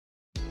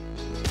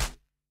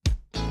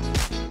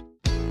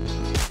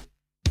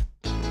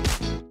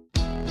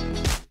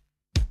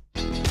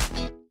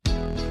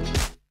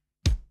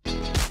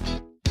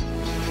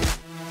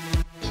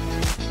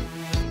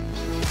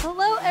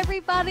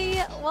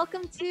everybody.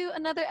 Welcome to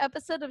another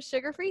episode of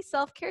Sugar-Free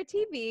Self-Care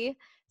TV.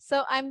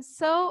 So I'm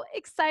so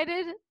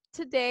excited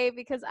today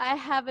because I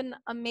have an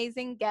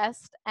amazing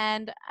guest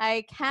and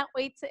I can't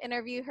wait to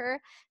interview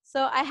her.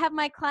 So I have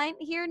my client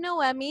here,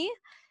 Noemi.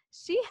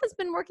 She has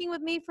been working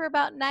with me for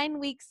about 9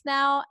 weeks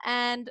now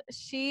and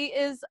she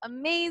is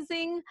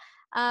amazing.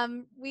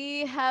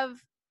 We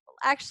have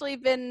actually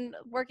been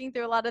working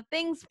through a lot of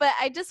things, but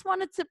I just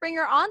wanted to bring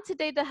her on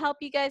today to help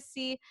you guys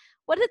see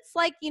what it's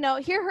like,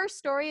 hear her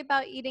story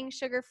about eating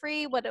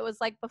sugar-free, what it was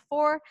like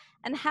before,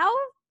 and how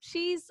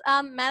she's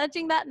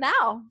managing that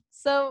now.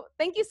 So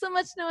thank you so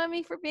much,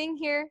 Noemi, for being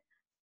here.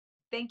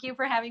 Thank you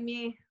for having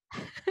me.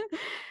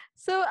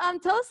 So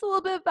tell us a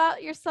little bit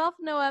about yourself,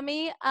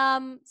 Noemi.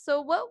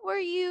 So what were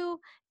you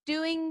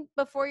doing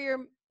before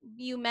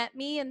you met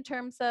me in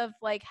terms of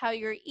like how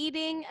you're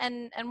eating,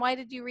 and why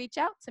did you reach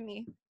out to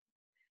me?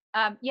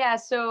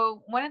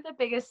 So one of the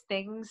biggest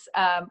things,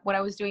 what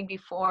I was doing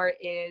before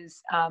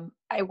is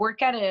I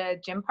work at a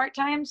gym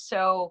part-time.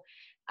 So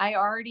I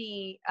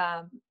already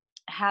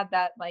had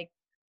that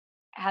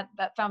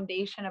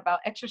foundation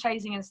about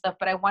exercising and stuff,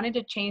 but I wanted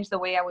to change the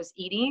way I was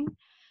eating,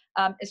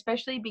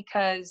 especially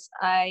because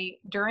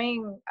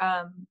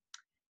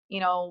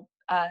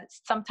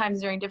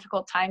sometimes during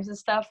difficult times and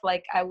stuff,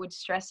 like I would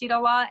stress eat a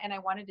lot, and I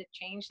wanted to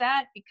change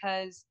that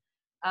because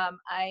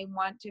I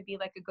want to be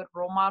like a good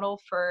role model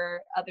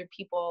for other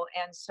people.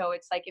 And so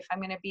it's like, if I'm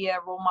going to be a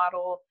role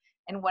model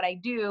in what I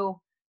do,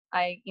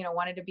 I,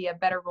 wanted to be a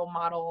better role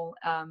model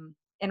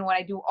in what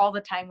I do all the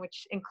time,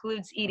 which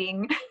includes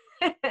eating.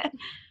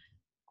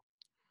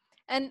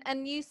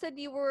 And you said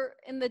you were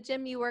in the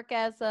gym, you work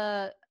as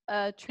a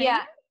trainer?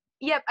 Yeah.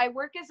 Yep. I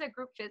work as a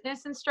group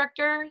fitness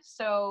instructor.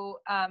 So,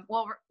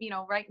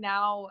 right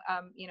now,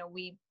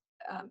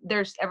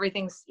 there's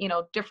everything's,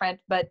 different,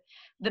 but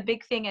the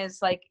big thing is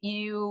like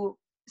you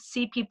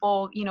see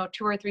people,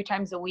 2 or 3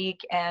 times a week,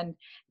 and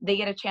they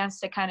get a chance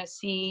to kind of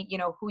see,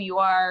 who you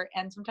are,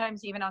 and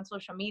sometimes even on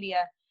social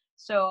media.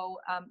 So,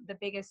 the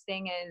biggest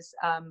thing is,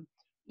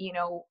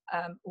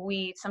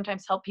 we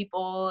sometimes help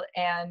people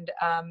and,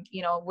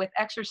 with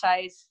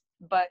exercise,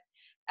 but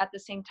at the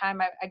same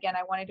time,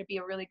 I wanted to be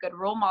a really good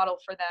role model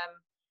for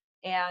them.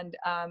 And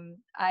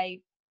I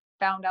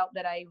found out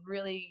that I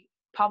really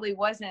probably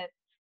wasn't,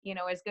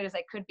 as good as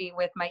I could be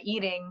with my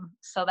eating.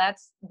 So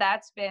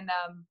that's been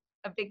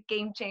a big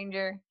game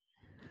changer.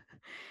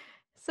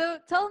 So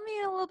tell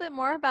me a little bit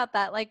more about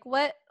that. Like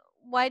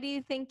why do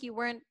you think you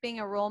weren't being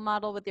a role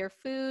model with your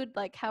food?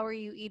 Like how were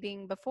you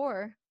eating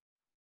before?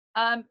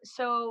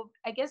 So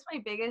I guess my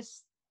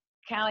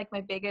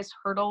biggest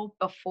hurdle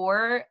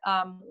before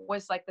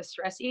was like the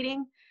stress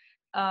eating.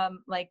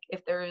 Like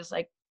if there's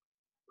like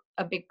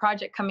a big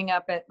project coming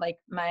up at like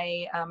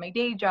my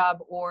day job,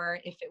 or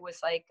if it was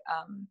like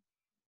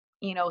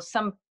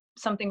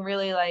something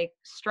really like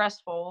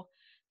stressful,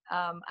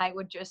 I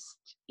would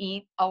just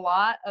eat a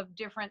lot of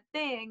different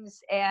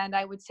things, and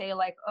I would say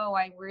like, oh,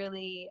 I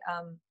really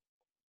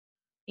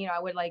I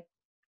would like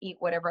eat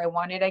whatever I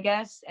wanted, I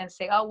guess, and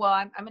say, oh well,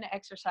 I'm going to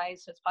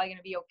exercise, so it's probably going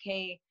to be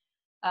okay.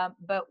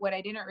 But what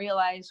I didn't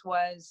realize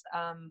was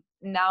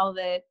now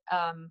that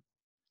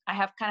I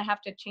have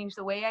to change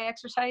the way I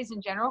exercise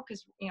in general,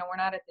 because we're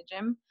not at the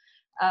gym.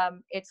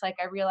 It's like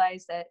I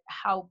realized that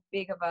how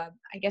big of a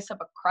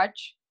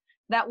crutch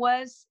that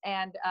was,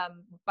 and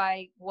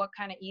by what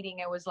kind of eating,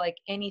 it was like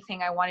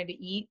anything I wanted to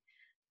eat,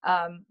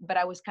 but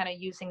I was kind of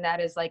using that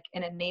as like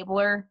an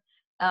enabler,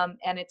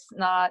 and it's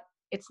not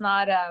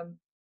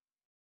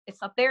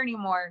there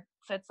anymore.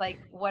 So it's like,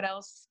 what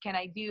else can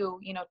I do,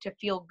 to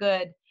feel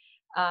good?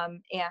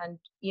 And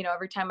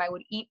every time I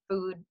would eat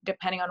food,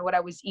 depending on what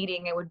I was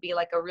eating, it would be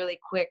like a really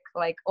quick,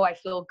 like, oh, I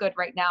feel good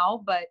right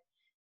now, but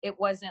it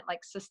wasn't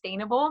like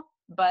sustainable.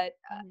 But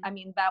I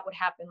mean, that would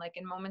happen like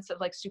in moments of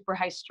like super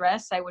high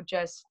stress. I would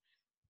just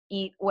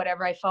eat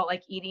whatever I felt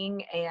like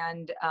eating,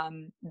 and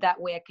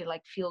that way I could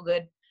like feel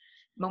good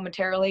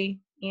momentarily,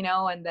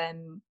 and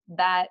then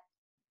that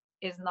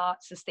is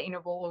not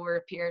sustainable over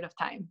a period of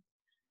time.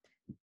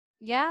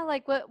 Yeah,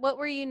 like what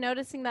were you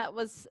noticing that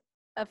was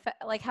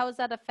like how is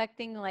that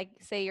affecting like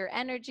say your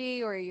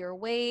energy or your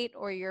weight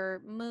or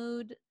your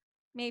mood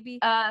maybe?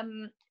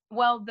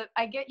 Well, the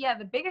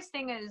biggest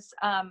thing is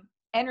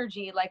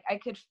energy. Like I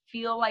could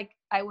feel like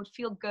I would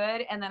feel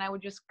good, and then I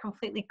would just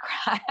completely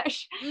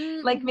crash.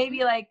 Like Mm-hmm.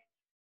 maybe like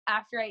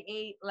after I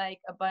ate like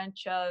a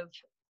bunch of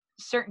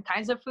certain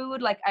kinds of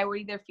food, like I would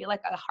either feel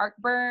like a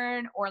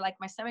heartburn, or like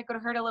my stomach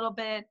would hurt a little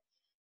bit.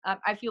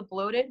 I feel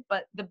bloated,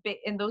 but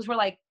and those were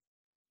like,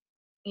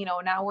 an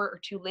hour or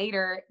two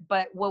later.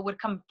 But what would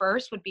come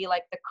first would be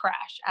like the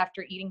crash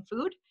after eating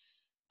food.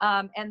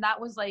 And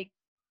that was like,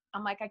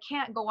 I'm like, I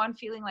can't go on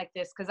feeling like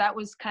this, because that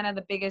was kind of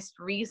the biggest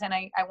reason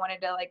I wanted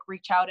to like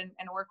reach out and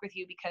work with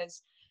you,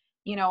 because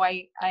I know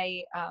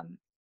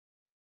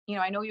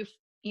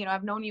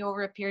I've known you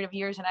over a period of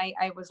years, and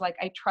I was like,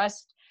 I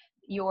trust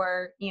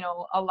your,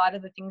 a lot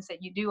of the things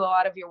that you do, a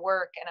lot of your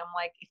work. And I'm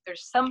like, if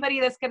there's somebody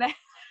that's gonna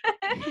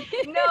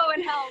know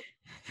and help,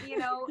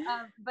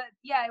 but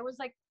yeah, it was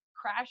like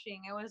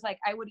crashing. It was like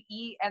I would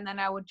eat and then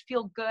I would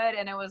feel good,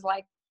 and it was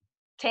like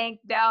tank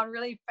down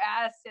really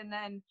fast, and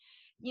then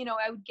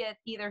I would get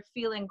either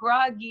feeling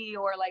groggy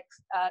or like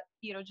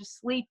just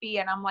sleepy,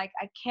 and I'm like,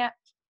 I can't,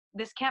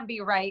 this can't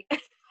be right.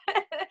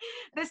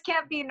 This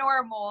can't be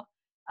normal.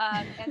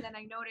 And then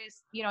I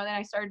noticed, then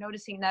I started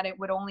noticing that it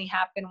would only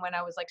happen when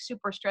I was like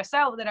super stressed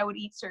out, that I would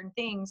eat certain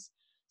things.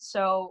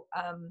 So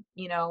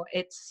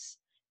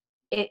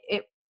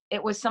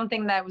it was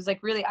something that was like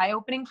really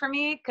eye-opening for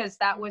me, because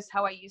that was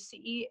how I used to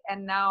eat,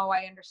 and now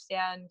I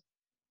understand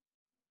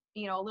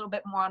a little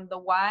bit more on the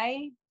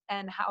why,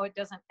 and how it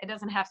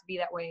doesn't have to be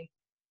that way.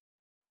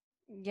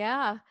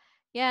 Yeah.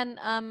 Yeah,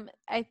 and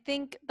I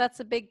think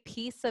that's a big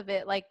piece of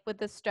it. Like with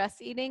the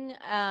stress eating,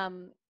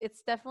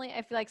 it's definitely,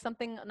 I feel like,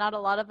 something not a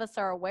lot of us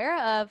are aware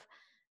of.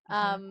 Hmm.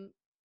 Um,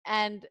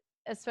 and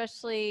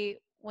especially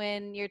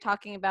when you're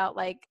talking about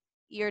like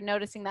you're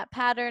noticing that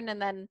pattern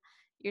and then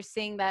you're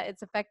seeing that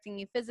it's affecting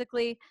you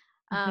physically.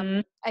 Hmm.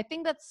 I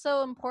think that's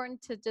so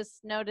important to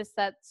just notice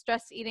that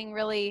stress eating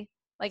really,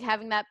 like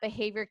having that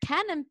behavior,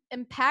 can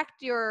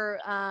impact your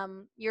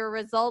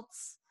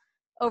results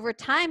over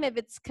time if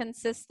it's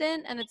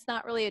consistent and it's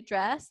not really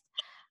addressed.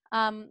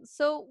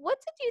 So, what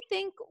did you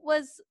think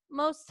was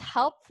most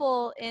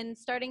helpful in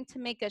starting to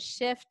make a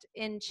shift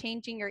in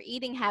changing your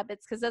eating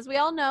habits? Because, as we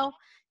all know,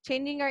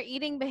 changing our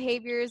eating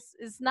behaviors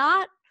is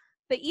not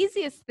the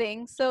easiest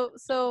thing. So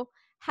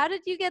how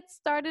did you get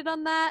started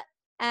on that?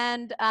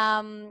 And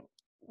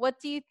what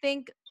do you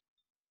think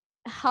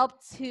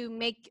helped to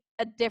make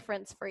a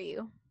difference for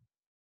you?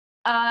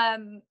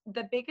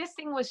 The biggest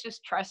thing was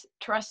just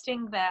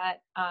trusting that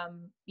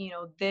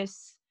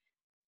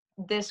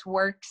this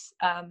works.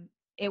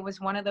 It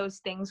was one of those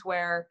things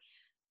where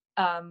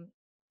um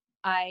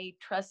I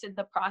trusted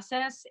the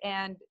process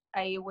and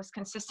I was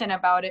consistent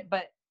about it.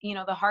 But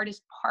the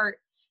hardest part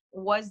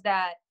was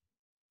that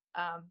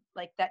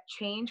like that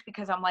change,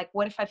 because I'm like,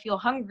 what if I feel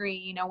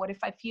hungry? What if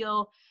I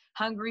feel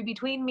hungry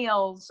between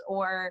meals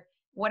or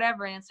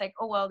whatever? And it's like,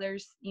 oh well,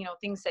 there's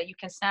things that you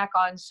can snack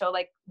on. So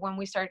like when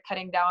we started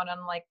cutting down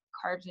on like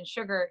carbs and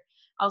sugar,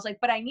 I was like,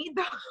 but I need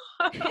those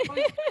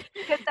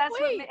because that's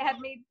what Wait. had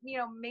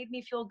made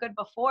me feel good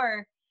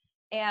before.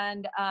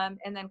 And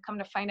then come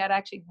to find out I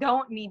actually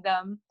don't need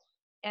them.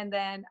 And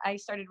then I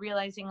started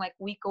realizing, like,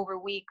 week over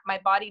week my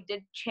body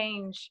did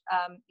change.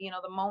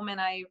 The moment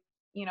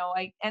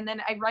and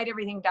then I write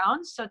everything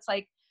down, so it's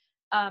like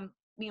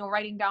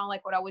writing down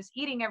like what I was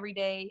eating every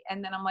day,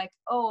 and then I'm like,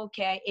 oh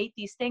okay, I ate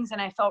these things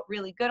and I felt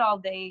really good all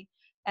day.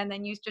 And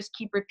then you just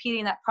keep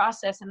repeating that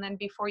process, and then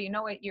before you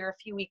know it, you're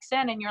a few weeks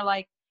in and you're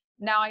like,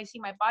 now I see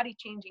my body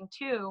changing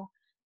too.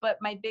 But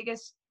my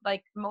biggest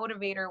like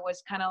motivator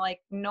was kind of like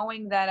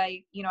knowing that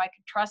I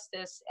could trust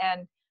this.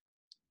 And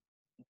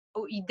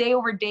day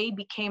over day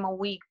became a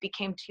week,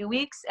 became 2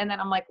 weeks, and then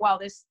I'm like, wow,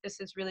 this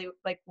is really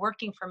like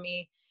working for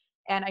me.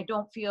 And I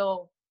don't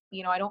feel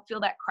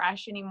that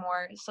crash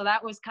anymore. So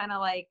that was kind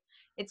of like,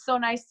 it's so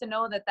nice to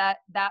know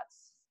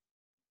that's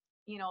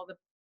the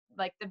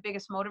like the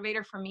biggest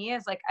motivator for me,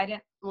 is like I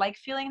didn't like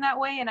feeling that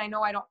way, and I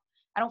know I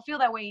don't feel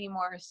that way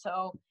anymore.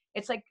 So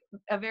it's like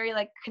a very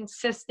like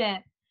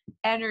consistent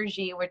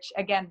energy, which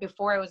again,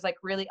 before it was like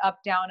really up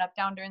down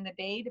during the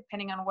day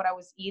depending on what I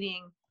was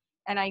eating,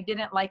 and I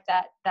didn't like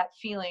that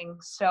feeling.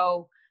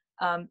 So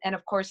and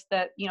of course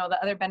the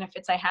other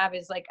benefits I have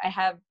is like I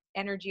have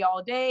energy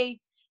all day.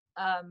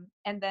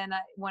 And then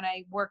when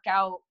I work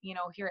out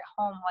here at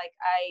home, like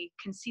I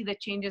can see the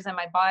changes in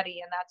my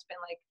body, and that's been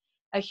like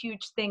a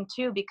huge thing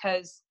too,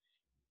 because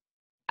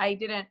I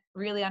didn't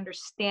really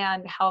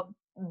understand how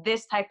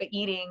this type of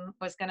eating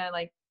was gonna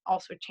like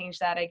also change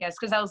that, I guess.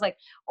 Because I was like,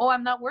 oh,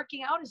 I'm not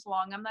working out as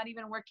long. I'm not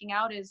even working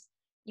out as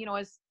you know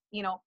as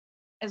you know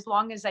as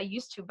long as I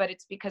used to. But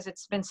it's because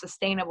it's been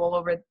sustainable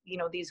over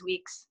these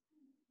weeks.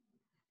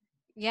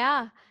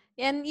 Yeah.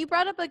 And you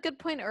brought up a good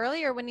point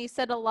earlier when you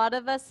said a lot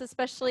of us,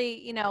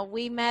 especially,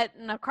 we met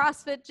in a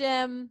CrossFit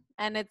gym,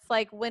 and it's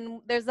like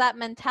when there's that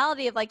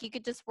mentality of like you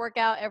could just work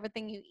out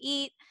everything you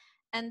eat.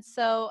 And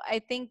so I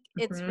think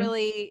it's Hmm.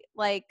 really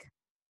like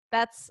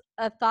that's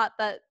a thought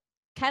that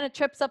kind of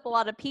trips up a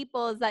lot of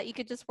people, is that you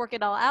could just work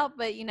it all out,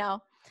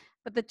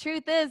 but the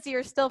truth is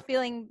you're still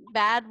feeling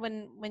bad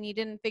when you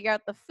didn't figure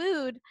out the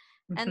food.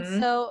 And Hmm.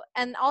 so,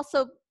 and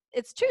also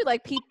it's true,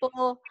 like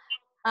people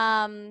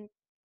um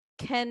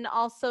can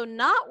also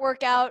not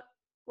work out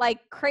like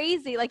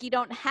crazy. Like you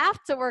don't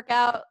have to work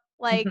out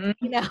like, Hmm.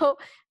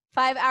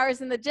 5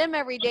 hours in the gym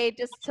every day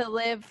just to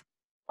live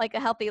like a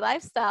healthy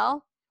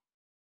lifestyle.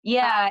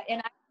 Yeah,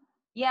 and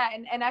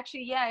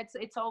actually, yeah,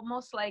 it's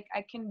almost like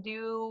I can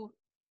do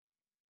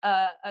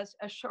a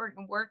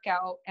shortened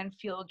workout and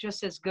feel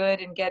just as good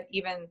and get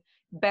even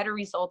better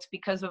results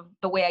because of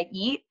the way I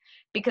eat,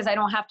 because I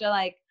don't have to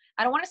like,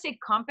 I don't want to say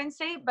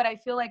compensate, but I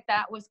feel like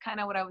that was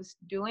kind of what I was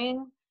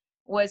doing,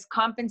 was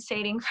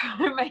compensating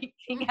for my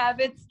eating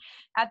habits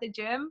at the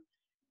gym.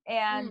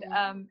 Mm.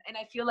 And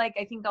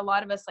I think a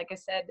lot of us, like I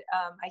said,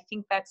 I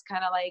think that's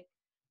kind of like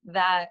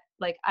that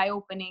like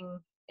eye-opening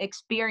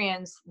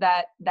experience,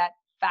 that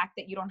fact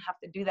that you don't have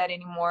to do that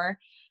anymore.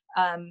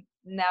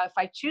 Now, if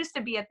I choose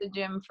to be at the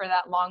gym for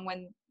that long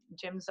when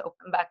gyms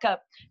open back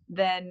up,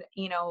 then,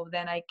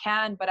 then I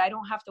can, but I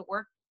don't have to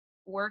work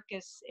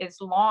is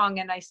long,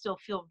 and I still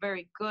feel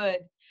very good,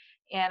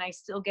 and I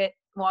still get,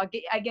 well,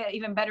 I get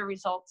even better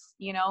results,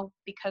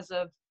 because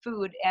of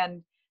food,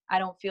 and I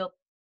don't feel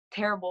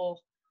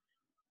terrible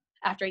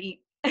after I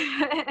eat.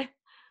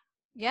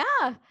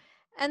 Yeah.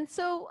 And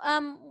so,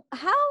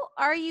 how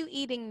are you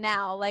eating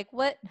now? Like,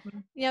 what,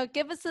 Mhm.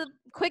 give us a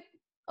quick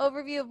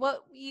overview of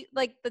what you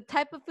like, the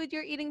type of food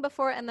you're eating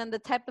before, and then the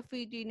type of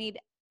food you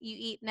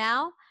eat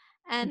now,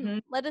 and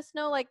Mhm. let us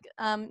know, like,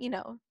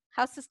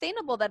 how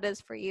sustainable that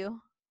is for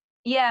you.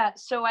 Yeah,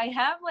 so I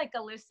have like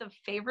a list of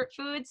favorite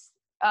foods.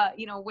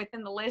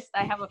 Within the list,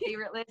 I have a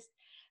favorite list,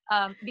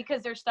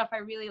 because there's stuff I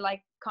really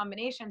like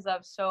combinations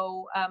of.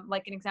 So,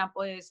 like an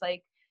example is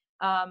like,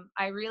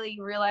 I really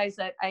realize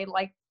that I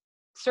like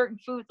certain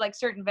foods, like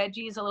certain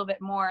veggies, a little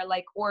bit more.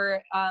 Like,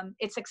 or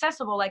it's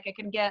accessible. Like I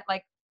can get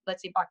like,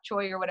 let's say bok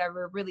choy or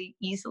whatever really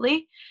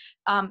easily,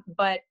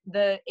 but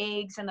the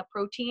eggs and the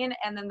protein.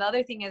 And then the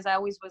other thing is, I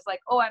always was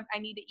like, oh, I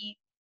need to eat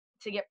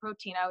to get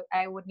protein.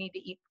 I would need to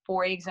eat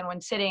 4 eggs in one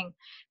sitting,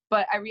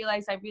 but I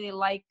realized I really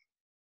like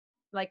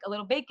a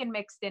little bacon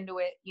mixed into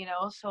it,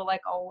 so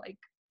like I'll like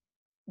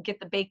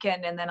get the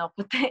bacon and then I'll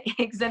put the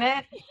eggs in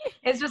it.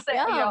 It's just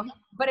that, Yum.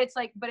 but it's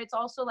like, but it's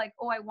also like,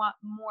 oh, I want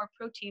more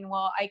protein.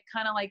 Well, I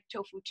kind of like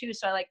tofu too,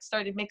 so I like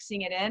started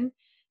mixing it in,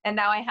 and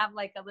now I have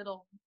like a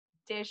little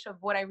dish of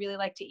what I really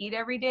like to eat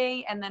every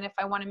day. And then if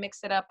I want to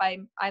mix it up,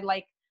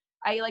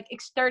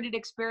 started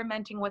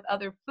experimenting with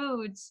other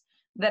foods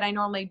that I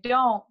normally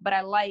don't, but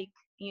I like,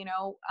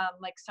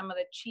 like some of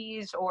the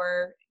cheese,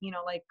 or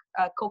like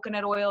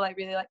coconut oil. I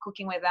really like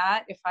cooking with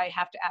that if I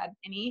have to add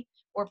any,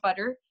 or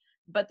butter.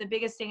 But the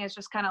biggest thing is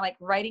just kind of like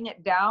writing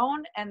it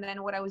down. And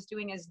then what I was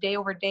doing is day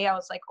over day, I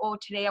was like, oh,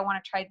 today I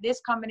want to try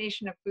this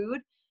combination of food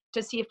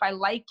to see if I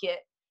like it.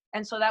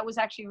 And so that was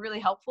actually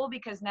really helpful,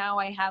 because now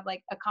I have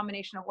like a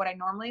combination of what I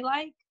normally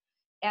like.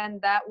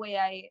 And that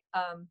way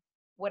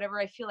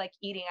whatever I feel like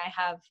eating, I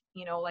have,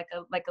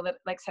 like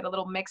I said, a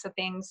little mix of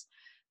things.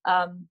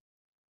 Um,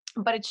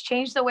 but it's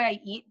changed the way I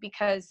eat,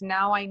 because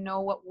now I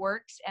know what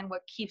works and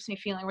what keeps me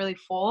feeling really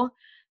full.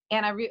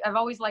 And I've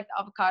always liked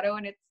avocado,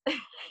 and it's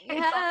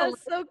it's on the Yeah,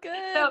 list. so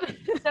So good.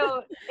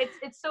 so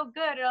it's so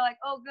good. And I'm like,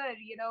 oh, good,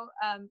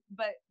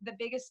 But the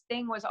biggest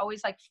thing was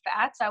always like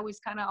fats. I was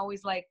kind of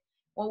always like,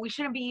 well, we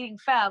shouldn't be eating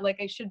fat. Like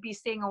I should be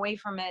staying away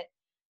from it.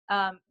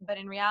 But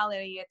in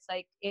reality, it's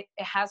like it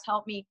has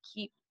helped me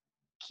keep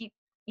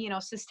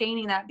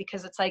sustaining that,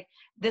 because it's like,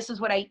 this is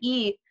what I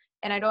eat,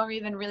 and I don't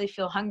even really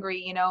feel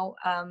hungry,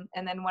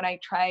 and then when I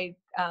tried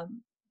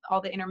all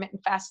the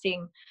intermittent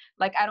fasting,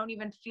 like I don't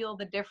even feel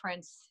the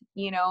difference,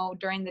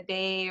 during the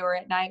day or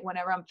at night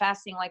whenever I'm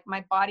fasting. Like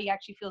my body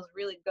actually feels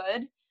really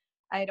good.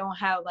 I don't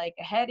have like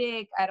a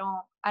headache. I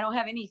don't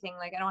have anything.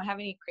 Like I don't have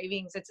any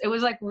cravings. It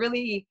was like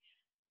really,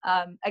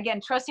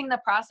 again, trusting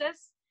the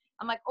process.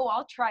 I'm like, oh,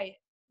 I'll try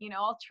it.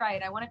 I'll try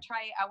it. I want to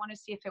try it. I want to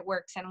see if it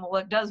works. And well,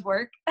 it does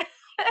work.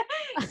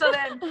 So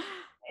then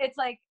it's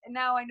like,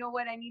 now I know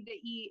what I need to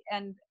eat,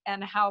 and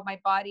how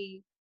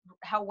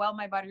well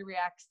my body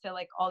reacts to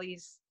like all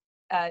these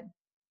uh,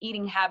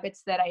 eating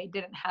habits that I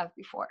didn't have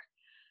before.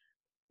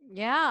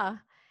 Yeah.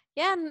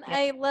 Yeah, and Yeah.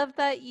 I love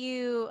that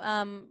you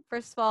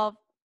first of all,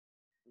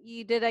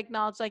 you did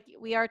acknowledge, like,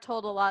 we are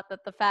told a lot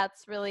that the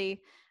fats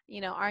really,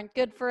 aren't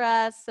good for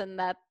us and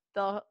that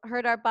they'll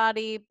hurt our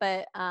body,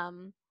 but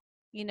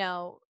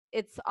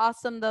it's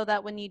awesome though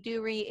that when you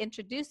do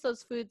reintroduce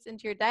those foods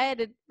into your diet,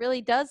 it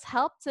really does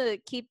help to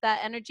keep that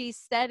energy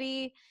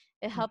steady.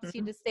 It helps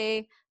you Hmm. to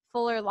stay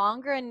fuller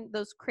longer, and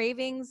those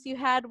cravings you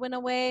had went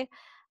away.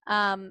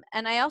 And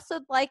I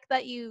also like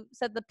that you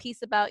said the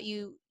piece about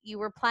you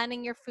were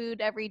planning your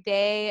food every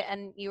day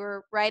and you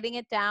were writing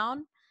it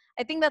down.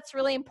 I think that's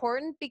really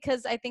important,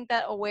 because I think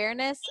that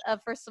awareness of,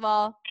 first of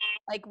all,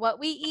 like what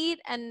we eat,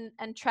 and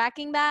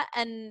tracking that,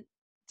 and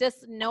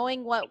just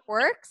knowing what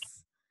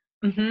works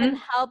can Hmm.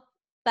 help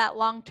that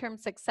long-term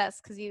success,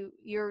 because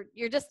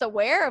you're just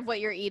aware of what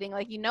you're eating,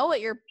 like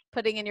what you're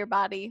putting in your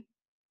body.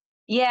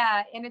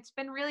 Yeah, and it's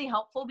been really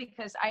helpful,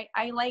 because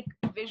I like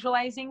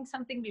visualizing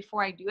something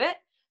before I do it.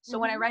 So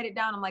when I Hmm. write it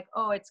down, I'm like,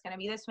 oh, it's going to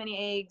be this many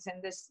eggs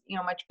and this,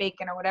 much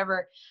bacon or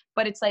whatever.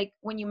 But it's like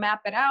when you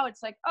map it out,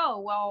 it's like,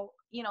 oh, well,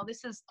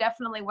 this is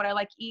definitely what I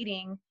like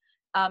eating.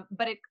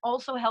 But it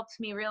also helps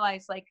me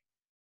realize, like,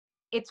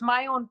 it's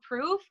my own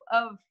proof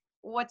of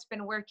what's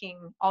been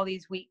working all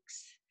these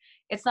weeks.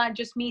 It's not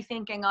just me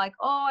thinking like,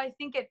 oh, I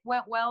think it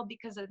went well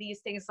because of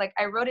these things. Like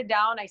I wrote it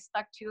down, I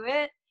stuck to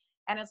it,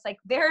 and it's like,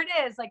 there it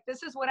is. Like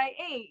this is what I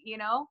ate.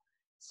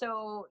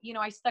 So,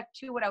 I stuck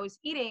to what I was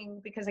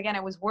eating, because again, I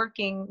was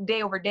working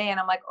day over day,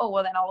 and I'm like, oh,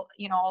 well then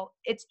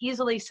it's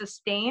easily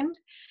sustained,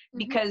 Hmm.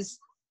 because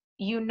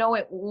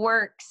it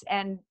works.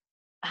 And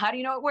how do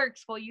you know it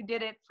works? Well, you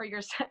did it for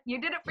yourself. You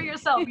did it for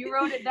yourself. You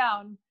wrote it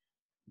down,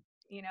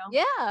 you know?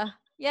 Yeah.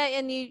 Yeah,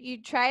 and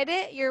you tried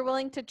it, you're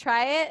willing to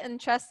try it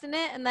and trust in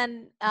it, and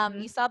then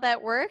you Mhm. saw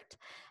that worked.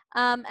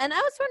 And I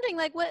was wondering,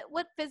 like,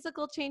 what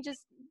physical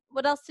changes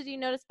what else did you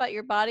notice about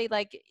your body?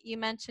 Like you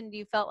mentioned,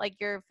 you felt like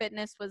your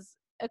fitness was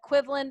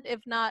equivalent, if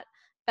not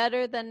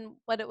better than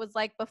what it was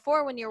like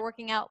before when you're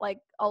working out like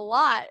a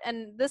lot.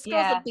 And this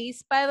girl's a Yeah.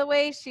 beast, by the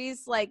way.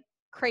 She's like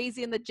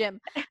crazy in the gym.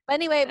 But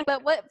anyway,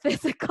 but what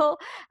physical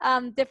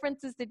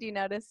differences did you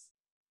notice?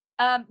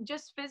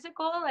 Just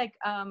physical, like,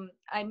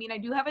 I mean, I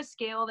do have a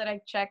scale that I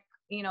check,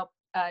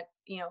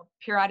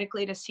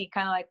 periodically to see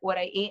kind of like what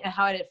I ate and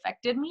how it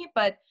affected me.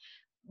 But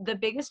the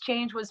biggest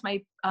change was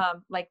my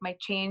like my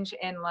change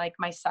in like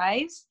my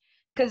size,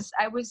 because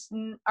I was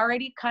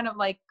already kind of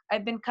like,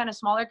 I've been kind of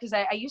smaller because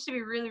I used to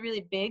be really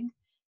really big,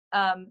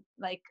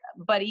 like,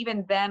 but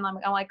even then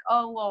I'm like,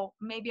 oh well,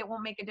 maybe it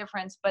won't make a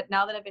difference. But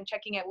now that I've been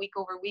checking it week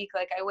over week,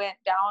 like I went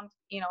down,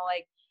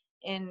 like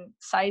in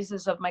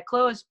sizes of my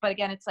clothes. But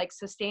again, it's like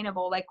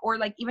sustainable, like, or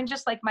like even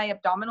just like my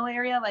abdominal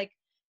area, like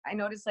I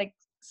noticed like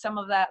some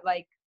of that,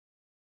 like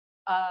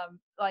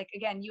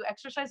again, you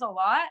exercise a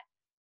lot,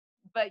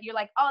 but you're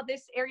like, oh,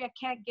 this area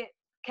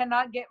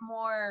cannot get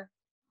more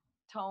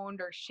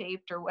toned or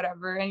shaped or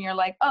whatever. And you're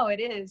like, oh, it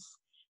is.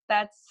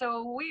 That's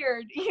so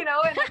weird, And then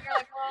you're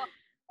like, well,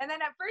 and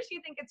then at first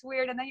you think it's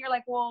weird, and then you're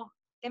like, well,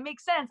 it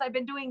makes sense. I've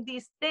been doing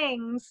these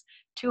things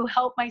to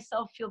help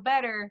myself feel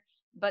better,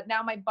 but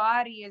now my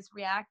body is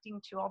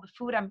reacting to all the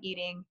food I'm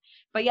eating.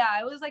 But yeah,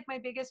 it was like my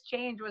biggest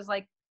change was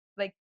like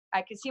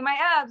I could see my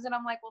abs, and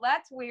I'm like, well,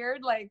 that's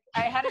weird. Like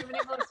I hadn't been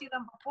able to see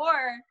them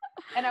before,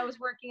 and I was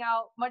working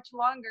out much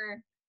longer.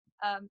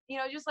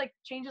 Just like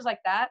changes like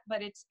that.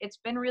 But it's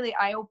been really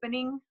eye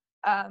opening,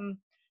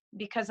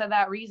 because of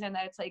that reason,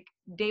 that it's like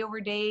day over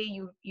day,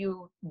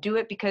 you do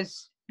it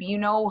because you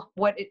know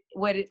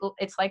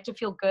it's like to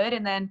feel good,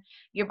 and then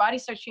your body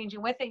starts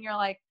changing with it, and you're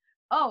like,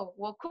 oh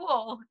well,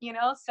 cool.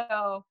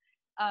 So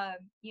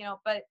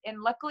but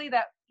and luckily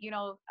that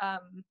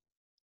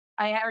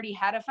I already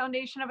had a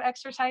foundation of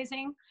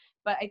exercising.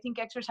 But I think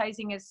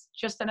exercising is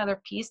just another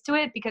piece to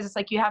it, because it's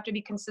like you have to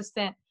be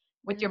consistent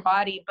with your Mm-hmm.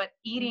 body, but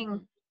eating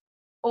Mm-hmm.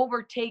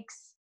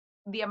 overtakes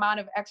the amount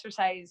of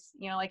exercise.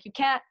 Like you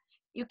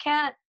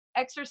can't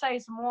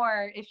exercise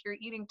more if you're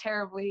eating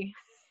terribly.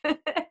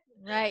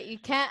 Right. You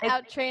can't It's,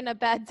 outtrain a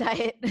bad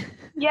diet.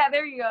 yeah,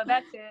 there you go.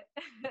 That's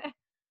it.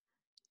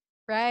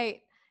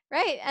 Right.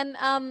 Right. And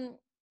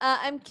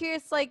I'm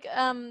curious, like,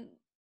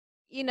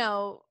 you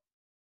know,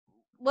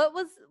 what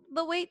was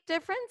the weight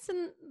difference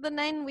in the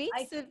 9 weeks,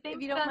 I if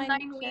think you don't the mind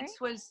 9 weeks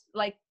sharing? was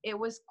like, it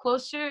was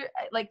closer,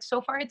 like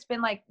so far it's been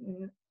like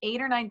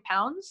 8 or 9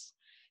 pounds.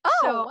 Oh,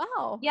 So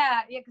wow.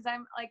 yeah, because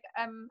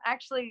I'm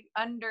actually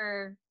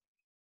under,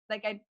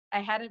 like I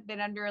hadn't been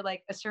under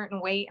like a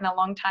certain weight in a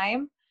long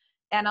time.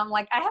 And I'm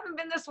like, I haven't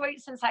been this weight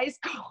since high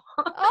school.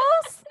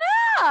 Oh,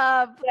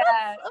 snap.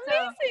 Yeah. That's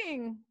So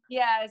amazing.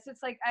 yeah, it's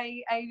just like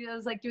I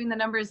was like doing the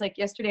numbers like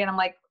yesterday, and I'm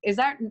like, is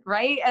that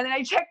right? And then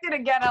I checked it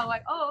again. I'm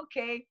like, oh,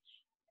 okay.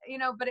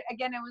 But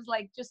again, it was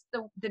like just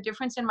the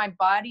difference in my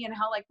body and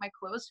how like my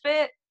clothes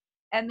fit.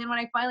 And then when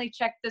I finally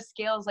checked the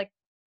scales, like,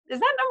 is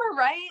that number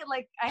right?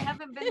 Like I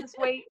haven't been this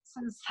weight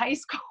since high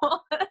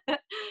school.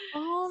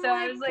 Oh So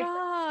I my was like,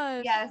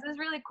 yeah, gosh. this is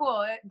really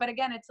cool. But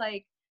again, it's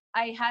like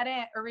I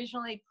hadn't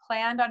originally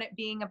planned on it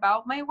being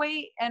about my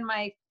weight and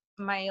my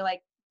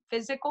like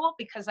physical,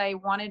 because I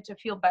wanted to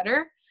feel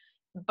better.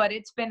 But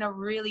it's been a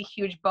really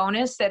huge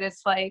bonus that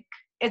it's like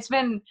it's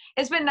been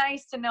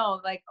nice to know,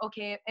 like,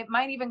 okay, it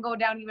might even go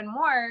down even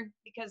more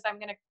because I'm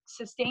going to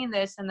sustain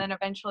this, and then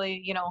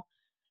eventually,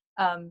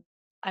 um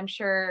I'm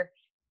sure,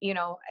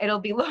 it'll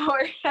be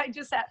lower. I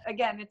just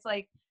again, it's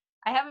like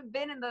I haven't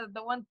been in the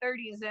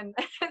 130s in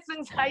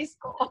since high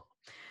school.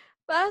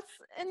 That's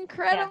Yeah.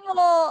 incredible.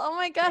 Oh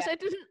my gosh, Yeah.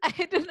 I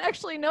didn't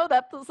actually know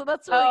that, so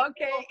that's really Oh,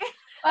 okay. cool.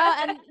 Wow,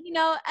 and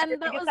I that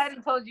guess was, I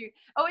hadn't told you.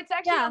 Oh, it's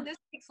actually yeah. on this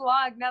week's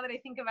log now that I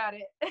think about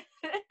it.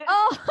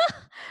 Oh, oh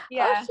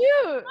Yeah.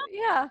 shoot.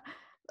 Yeah.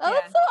 Oh, Yeah.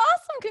 that's so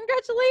awesome.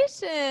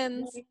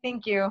 Congratulations.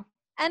 Thank you.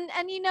 And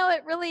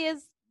it really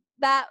is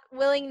that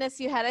willingness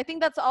you had. I think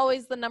that's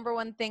always the number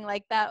one thing,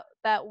 like that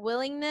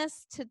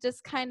willingness to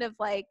just kind of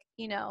like,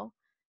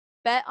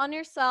 bet on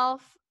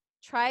yourself,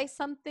 try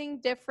something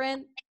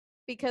different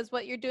because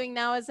what you're doing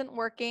now isn't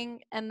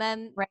working, and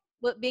then Right.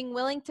 being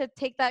willing to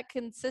take that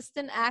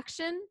consistent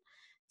action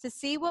to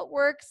see what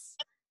works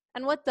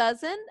and what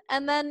doesn't,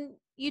 and then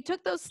you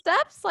took those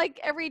steps like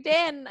every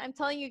day. And I'm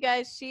telling you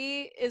guys,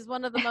 she is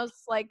one of the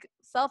most like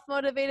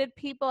self-motivated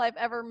people I've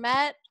ever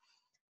met.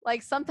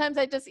 Like sometimes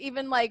I just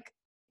even like,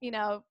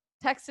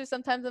 text her.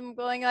 Sometimes I'm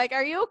going like,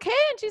 "Are you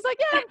okay?" And she's like,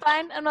 "Yeah, I'm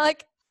fine." And I'm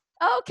like,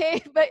 oh,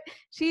 "Okay." But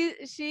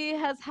she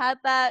has had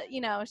that,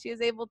 she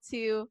is able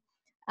to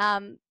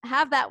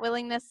have that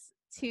willingness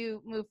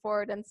to move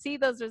forward and see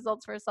those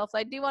results for herself. So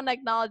I do want to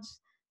acknowledge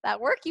that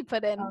work you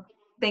put in. Oh,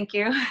 thank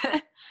you.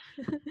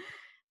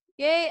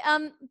 Yay.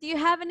 Do you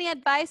have any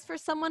advice for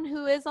someone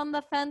who is on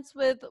the fence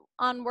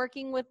on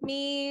working with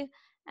me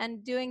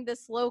and doing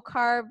this low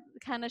carb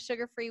kind of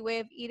sugar-free way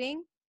of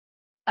eating?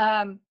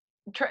 um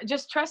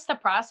just trust the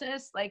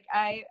process. Like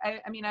I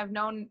mean, I've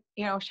known,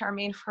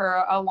 Charmaine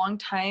for a long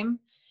time.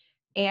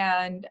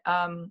 And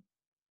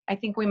I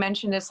think we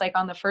mentioned this like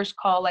on the first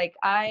call, like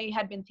I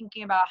had been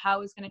thinking about how I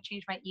was going to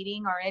change my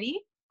eating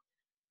already.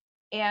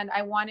 And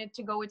I wanted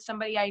to go with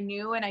somebody I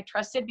knew and I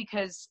trusted,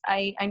 because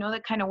I know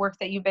the kind of work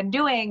that you've been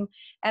doing.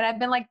 And I've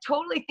been like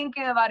totally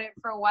thinking about it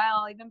for a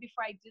while, even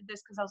before I did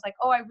this, because I was like,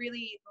 oh, I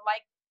really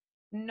like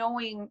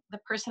knowing the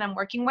person I'm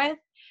working with.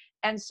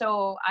 And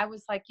so I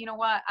was like, you know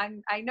what,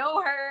 I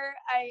know her,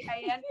 I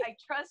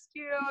trust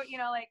you, you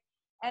know, like,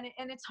 and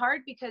it's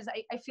hard because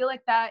I feel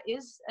like that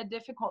is a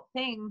difficult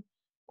thing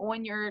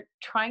when you're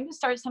trying to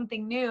start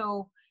something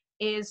new,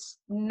 is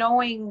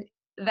knowing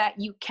that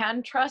you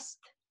can trust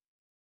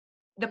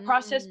the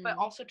process, but Mm.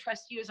 also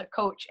trust you as a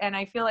coach. And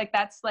I feel like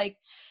that's like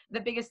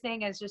the biggest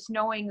thing, is just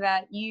knowing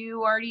that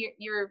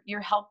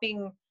you're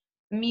helping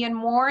me in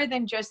more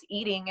than just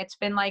eating. It's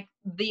been like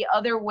the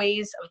other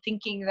ways of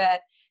thinking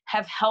that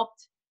have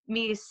helped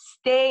me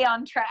stay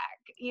on track,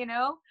 you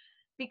know,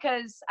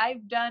 because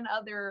I've done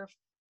other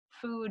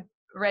food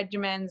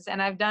regimens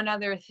and I've done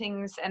other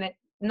things, and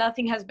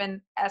nothing has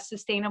been as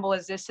sustainable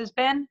as this has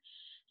been.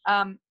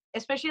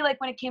 Especially like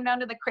when it came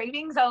down to the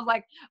cravings, I was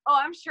like, oh,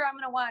 I'm sure I'm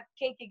gonna want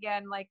cake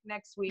again like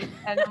next week.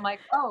 And I'm like,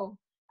 oh,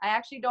 I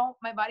actually don't,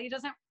 my body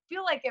doesn't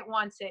feel like it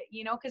wants it,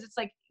 you know, because it's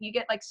like you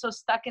get like so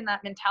stuck in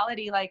that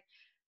mentality, like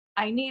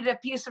I need a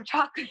piece of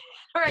chocolate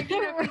or I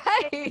need a piece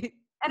of cake. Right.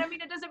 And I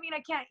mean, it doesn't mean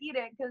I can't eat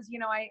it, because you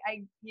know, I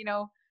you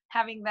know,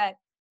 having that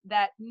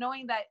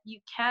knowing that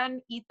you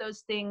can eat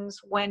those things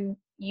when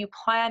you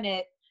plan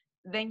it,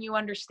 then you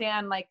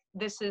understand like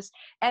this is,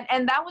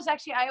 and that was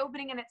actually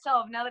eye-opening in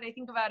itself. Now that I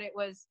think about it,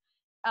 was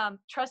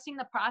trusting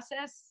the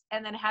process,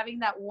 and then having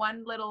that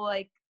one little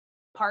like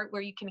part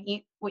where you can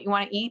eat what you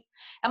want to eat.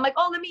 I'm like,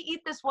 oh, let me eat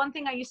this one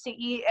thing I used to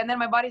eat, and then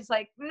my body's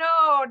like,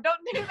 no,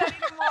 don't do that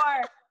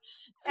anymore.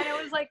 And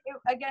it was like,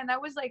 again,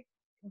 that was like,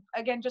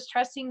 again, just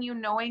trusting you,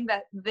 knowing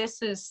that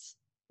this has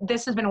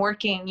been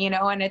working, you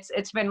know, and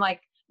it's been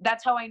like,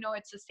 that's how I know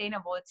it's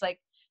sustainable. It's like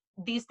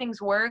these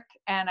things work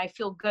and I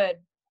feel good,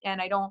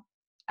 and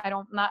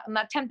I'm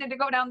not tempted to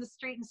go down the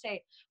street and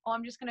say, oh,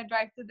 I'm just going to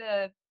drive to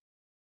the,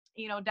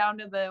 you know, down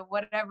to the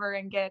whatever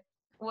and get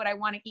what I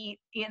want to eat,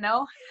 you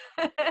know,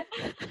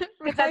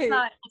 because Right.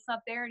 it's not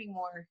there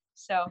anymore.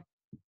 So,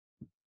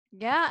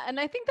 Yeah, and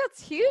I think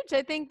that's huge.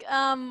 I think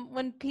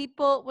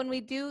when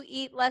we do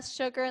eat less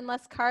sugar and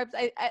less carbs,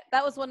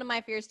 that was one of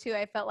my fears too.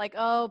 I felt like,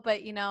 oh,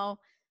 but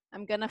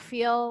I'm gonna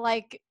feel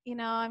like,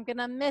 I'm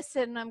gonna miss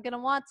it and I'm gonna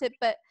want it.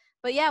 But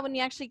yeah, when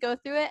you actually go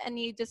through it and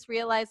you just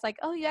realize like,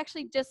 oh, you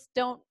actually just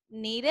don't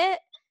need it.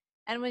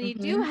 And when you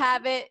do mhm.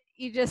 have it,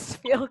 you just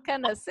feel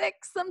kind of sick.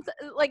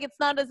 Like it's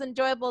not as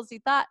enjoyable as you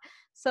thought.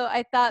 So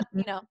I thought,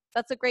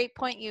 that's a great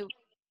point you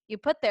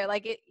put there.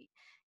 Like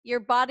your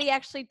body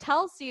actually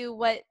tells you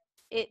what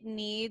it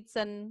needs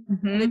and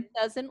what it Mhm.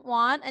 doesn't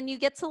want, and you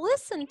get to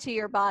listen to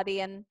your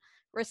body and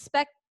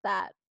respect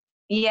that.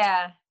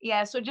 Yeah,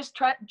 yeah. So just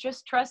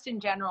trust in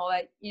general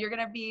that you're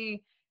gonna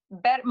be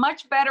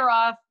much better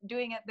off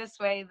doing it this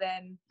way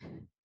than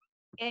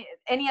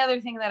any other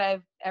thing that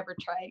I've ever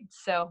tried.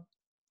 So,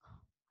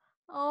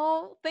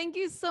 Oh, thank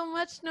you so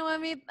much,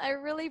 Noemi. I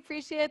really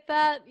appreciate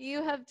that.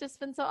 You have just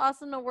been so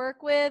awesome to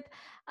work with.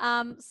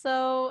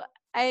 So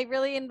I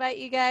really invite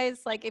you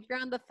guys, like if you're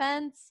on the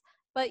fence,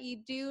 but you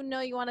do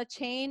know you want to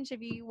change,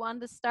 if you want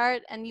to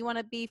start and you want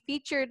to be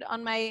featured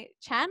on my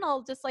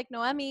channel, just like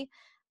Noemi,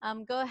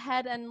 go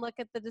ahead and look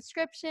at the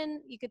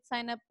description. You could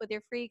sign up with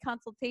your free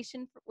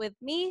consultation with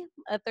me,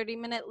 a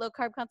 30-minute low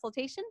carb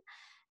consultation,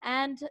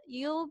 and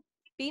you'll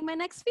be my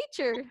next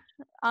feature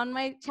on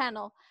my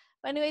channel.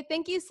 But anyway,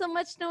 thank you so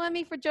much,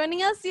 Noemi, for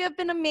joining us. You have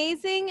been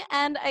amazing,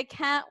 and I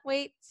can't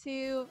wait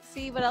to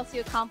see what else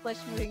you accomplish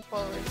moving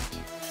forward.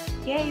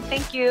 yay,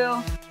 thank you.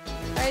 All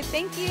right,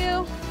 thank you.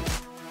 All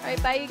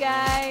right, bye, you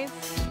guys.